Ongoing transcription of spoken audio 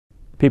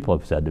People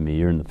have said to me,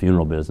 you're in the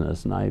funeral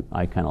business, and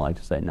I kind of like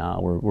to say, no,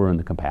 we're in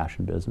the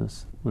compassion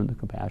business. We're in the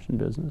compassion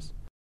business.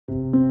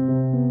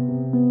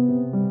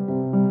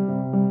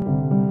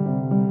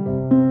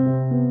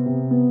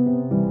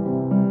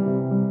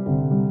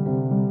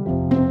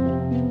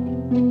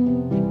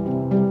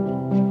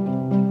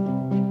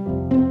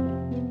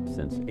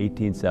 Since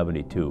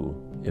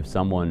 1872, if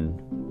someone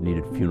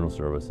needed funeral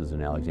services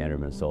in Alexandria,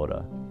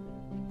 Minnesota,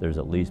 there's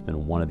at least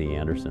been one of the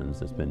Andersons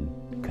that's been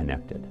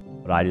connected.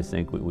 But I just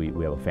think we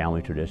have a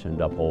family tradition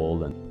to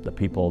uphold, and the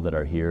people that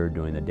are here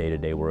doing the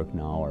day-to-day work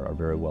now are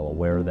very well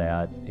aware of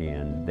that,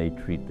 and they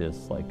treat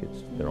this like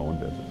it's their own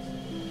business.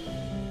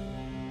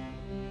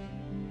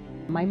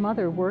 My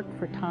mother worked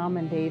for Tom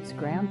and Dave's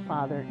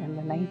grandfather in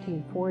the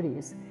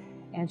 1940s,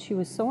 and she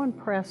was so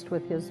impressed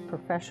with his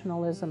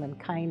professionalism and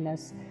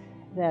kindness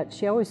that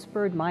she always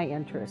spurred my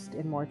interest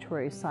in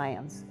mortuary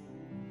science.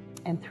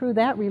 And through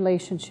that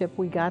relationship,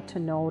 we got to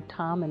know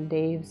Tom and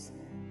Dave's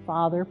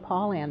father,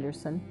 Paul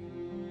Anderson.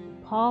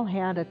 Paul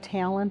had a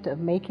talent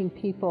of making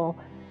people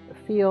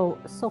feel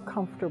so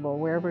comfortable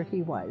wherever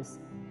he was.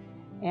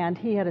 And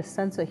he had a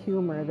sense of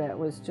humor that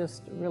was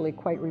just really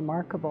quite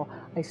remarkable.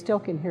 I still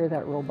can hear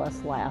that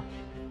robust laugh.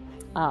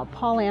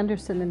 Paul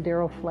Anderson and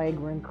Darrell Flagg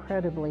were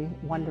incredibly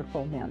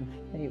wonderful men.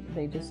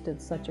 They just did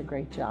such a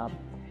great job.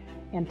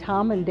 And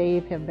Tom and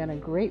Dave have been a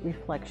great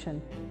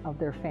reflection of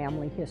their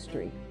family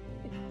history.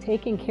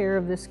 Taking care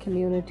of this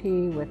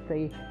community with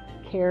the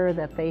care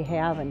that they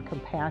have and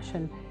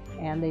compassion,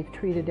 and they've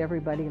treated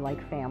everybody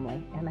like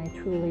family, and I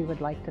truly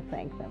would like to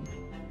thank them.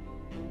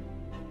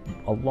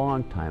 A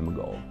long time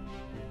ago,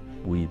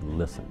 we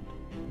listened.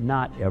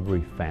 Not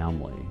every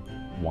family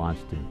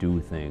wants to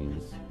do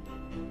things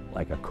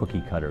like a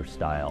cookie cutter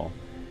style,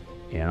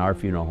 and our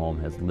funeral home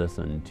has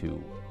listened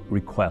to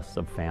requests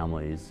of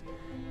families,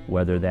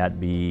 whether that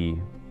be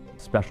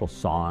special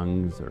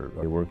songs or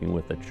working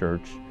with the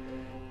church,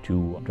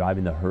 to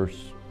driving the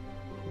hearse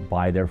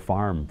by their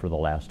farm for the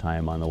last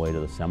time on the way to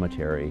the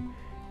cemetery.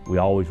 We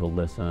always will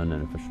listen,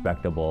 and if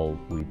respectable,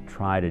 we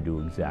try to do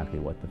exactly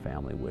what the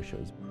family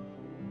wishes.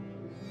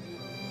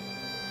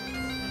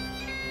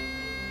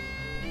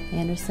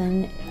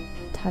 Anderson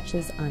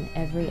touches on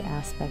every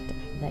aspect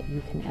that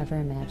you can ever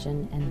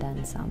imagine and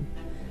then some.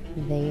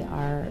 They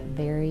are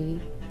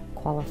very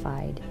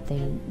qualified,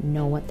 they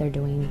know what they're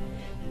doing,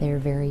 they're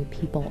very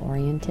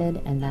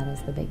people-oriented, and that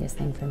is the biggest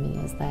thing for me,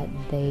 is that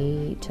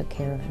they took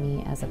care of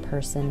me as a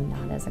person,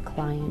 not as a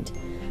client,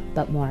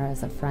 but more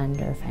as a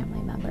friend or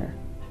family member.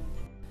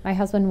 My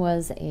husband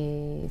was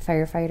a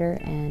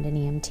firefighter and an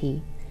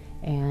EMT,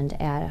 and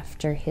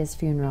after his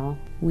funeral,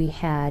 we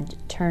had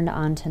turned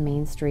onto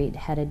Main Street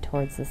headed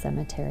towards the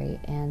cemetery,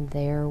 and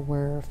there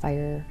were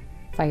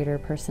firefighter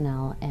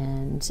personnel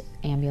and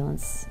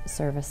ambulance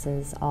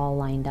services all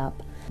lined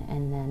up.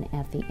 And then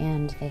at the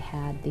end, they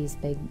had these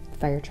big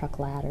fire truck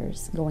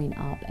ladders going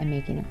up and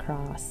making a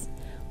cross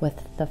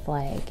with the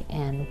flag,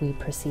 and we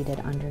proceeded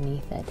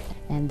underneath it.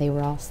 And they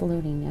were all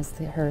saluting as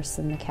the hearse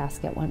and the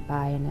casket went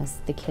by, and as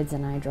the kids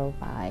and I drove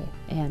by.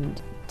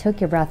 And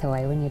took your breath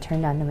away when you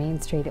turned onto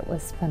Main Street. It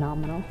was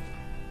phenomenal.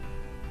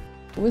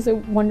 It was a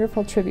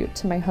wonderful tribute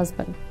to my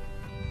husband.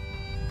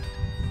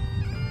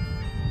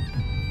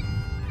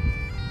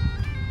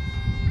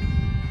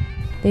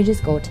 They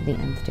just go to the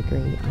nth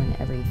degree on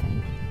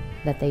everything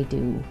that they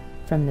do,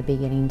 from the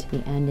beginning to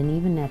the end. And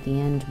even at the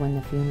end, when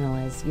the funeral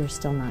is, you're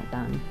still not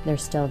done. They're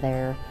still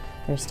there.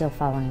 They're still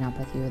following up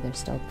with you. They're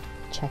still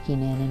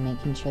checking in and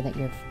making sure that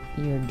you're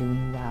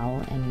doing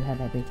well and you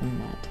have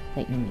everything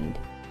that you need.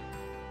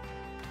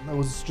 That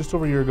was just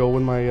over a year ago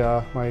when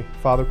my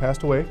father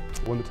passed away.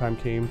 When the time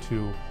came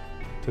to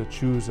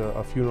choose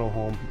a funeral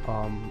home,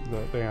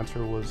 the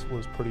answer was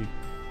pretty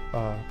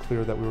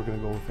clear that we were going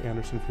to go with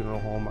Anderson Funeral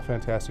Home.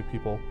 Fantastic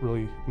people,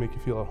 really make you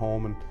feel at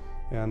home,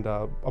 and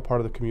a part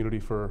of the community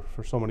for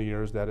so many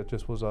years that it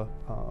just was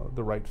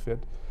the right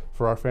fit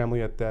for our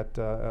family at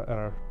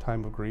our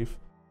time of grief.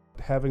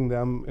 Having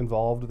them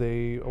involved,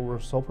 they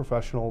were so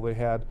professional. They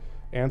had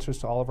answers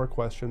to all of our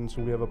questions.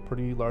 We have a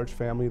pretty large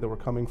family that were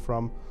coming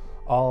from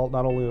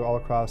not only all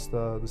across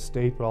the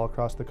state, but all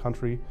across the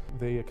country.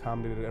 They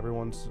accommodated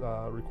everyone's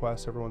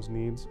requests, everyone's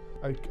needs.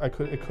 It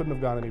couldn't have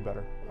gone any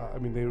better. I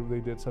mean, they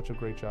did such a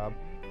great job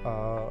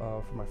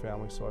for my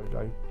family, so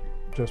I'm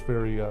just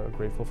very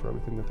grateful for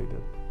everything that they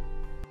did.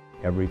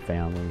 Every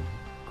family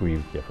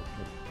grieves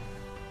differently.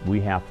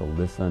 We have to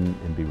listen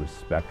and be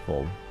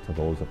respectful to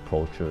those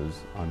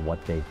approaches on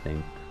what they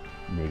think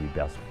may be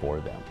best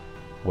for them,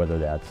 whether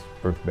that's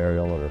earth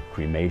burial or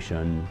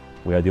cremation.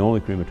 We are the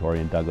only crematory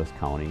in Douglas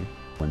County.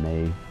 When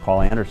they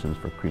call Andersons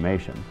for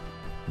cremation,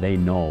 they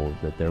know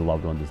that their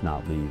loved one does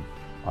not leave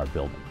our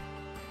building.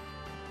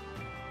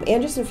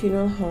 Anderson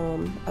Funeral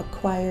Home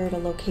acquired a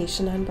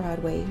location on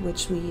Broadway,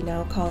 which we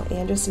now call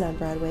Anderson on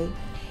Broadway.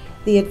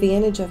 The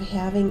advantage of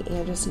having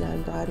Anderson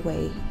on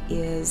Broadway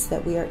is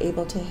that we are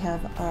able to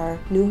have our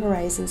New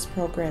Horizons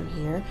program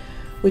here,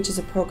 which is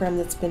a program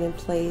that's been in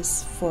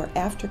place for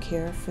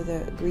aftercare for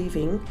the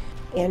grieving.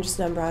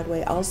 Anderson on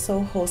Broadway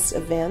also hosts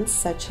events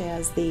such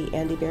as the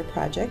Andy Bear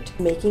Project,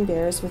 making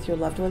bears with your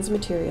loved one's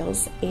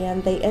materials,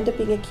 and they end up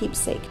being a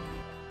keepsake.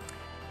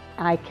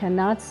 I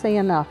cannot say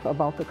enough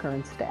about the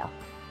current staff.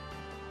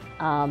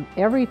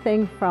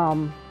 Everything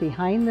from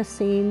behind the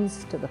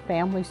scenes to the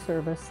family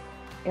service,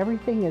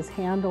 everything is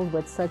handled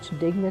with such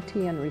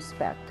dignity and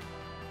respect.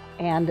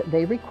 And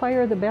they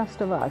require the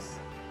best of us.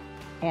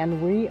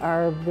 And we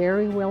are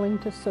very willing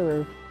to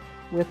serve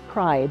with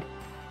pride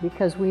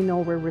because we know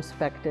we're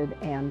respected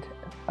and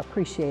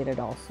appreciated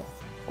also.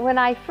 When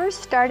I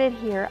first started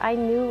here, I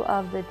knew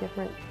of the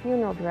different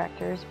funeral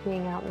directors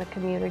being out in the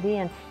community,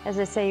 and as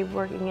I say,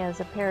 working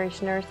as a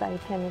parish nurse, I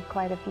attended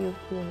quite a few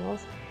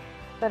funerals.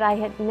 But I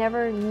had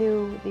never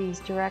knew these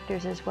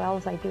directors as well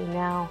as I do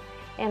now.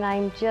 And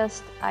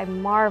I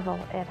marvel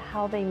at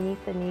how they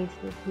meet the needs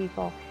of the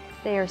people.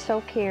 They are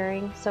so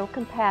caring, so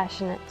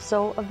compassionate,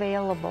 so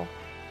available,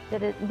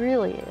 that it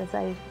really, as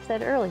I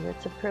said earlier,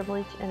 it's a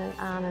privilege and an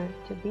honor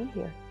to be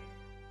here.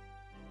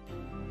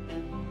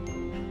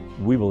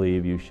 We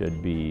believe you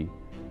should be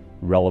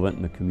relevant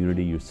in the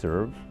community you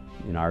serve.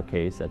 In our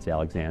case, that's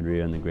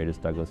Alexandria and the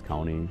greatest Douglas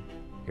County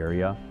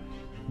area.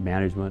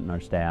 Management and our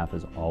staff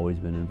has always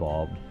been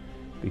involved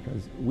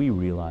because we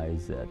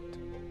realize that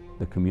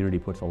the community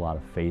puts a lot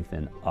of faith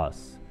in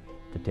us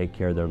to take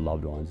care of their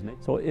loved ones.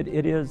 So it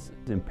is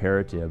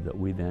imperative that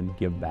we then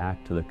give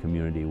back to the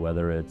community,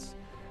 whether it's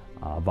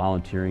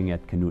volunteering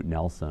at Canute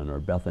Nelson or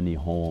Bethany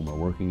Home or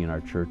working in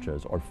our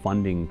churches or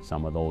funding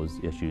some of those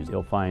issues.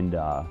 You'll find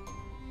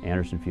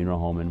Anderson Funeral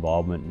Home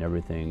involvement in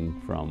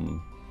everything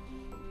from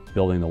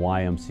building the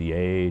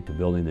YMCA to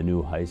building the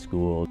new high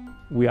school.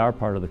 We are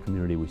part of the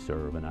community we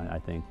serve, and I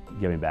think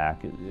giving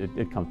back,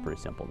 it comes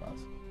pretty simple to us.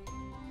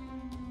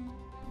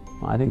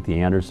 I think the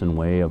Anderson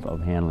way of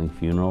handling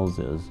funerals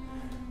is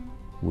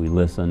we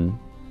listen,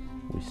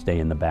 we stay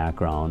in the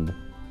background,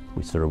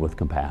 we serve with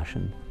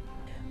compassion.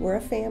 We're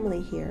a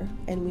family here,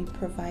 and we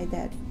provide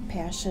that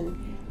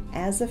passion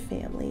as a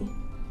family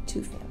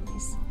to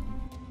families.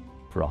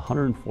 For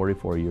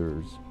 144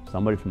 years,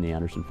 somebody from the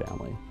Anderson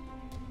family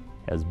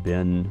has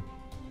been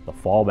the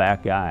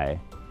fallback guy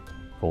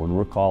for when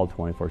we're called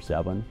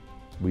 24/7.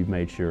 We've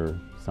made sure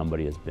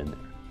somebody has been there.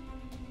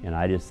 And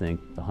I just think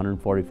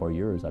 144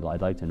 years, I'd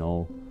like to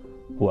know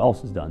who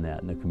else has done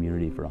that in the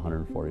community for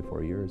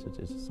 144 years. It's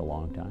just a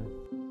long time.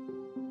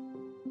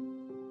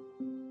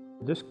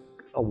 This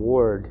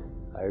award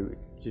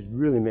just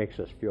really makes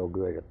us feel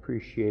good,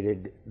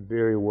 appreciated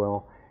very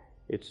well.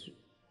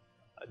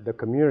 The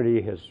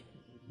community has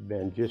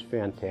been just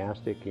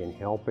fantastic in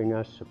helping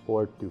us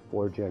support through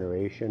 4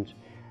 generations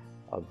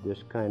of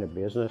this kind of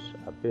business,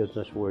 a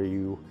business where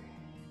you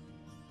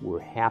were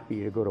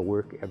happy to go to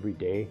work every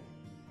day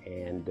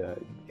and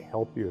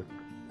help your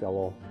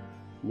fellow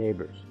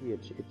neighbors.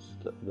 It's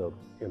the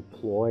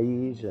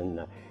employees and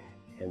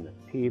the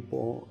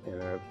people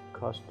and our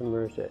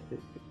customers.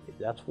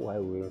 That's why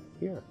we're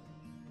here.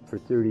 For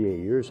 38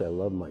 years, I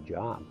love my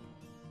job,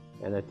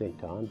 and I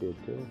think Tom did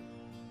too.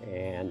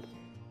 And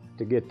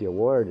to get the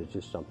award is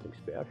just something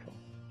special.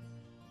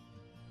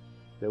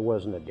 There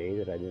wasn't a day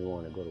that I didn't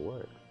want to go to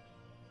work,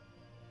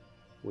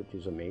 which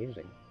is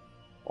amazing.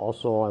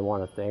 Also, I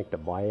want to thank the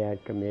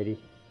BIAD committee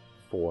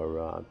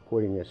for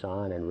putting this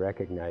on and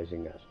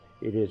recognizing us.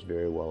 It is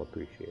very well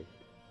appreciated.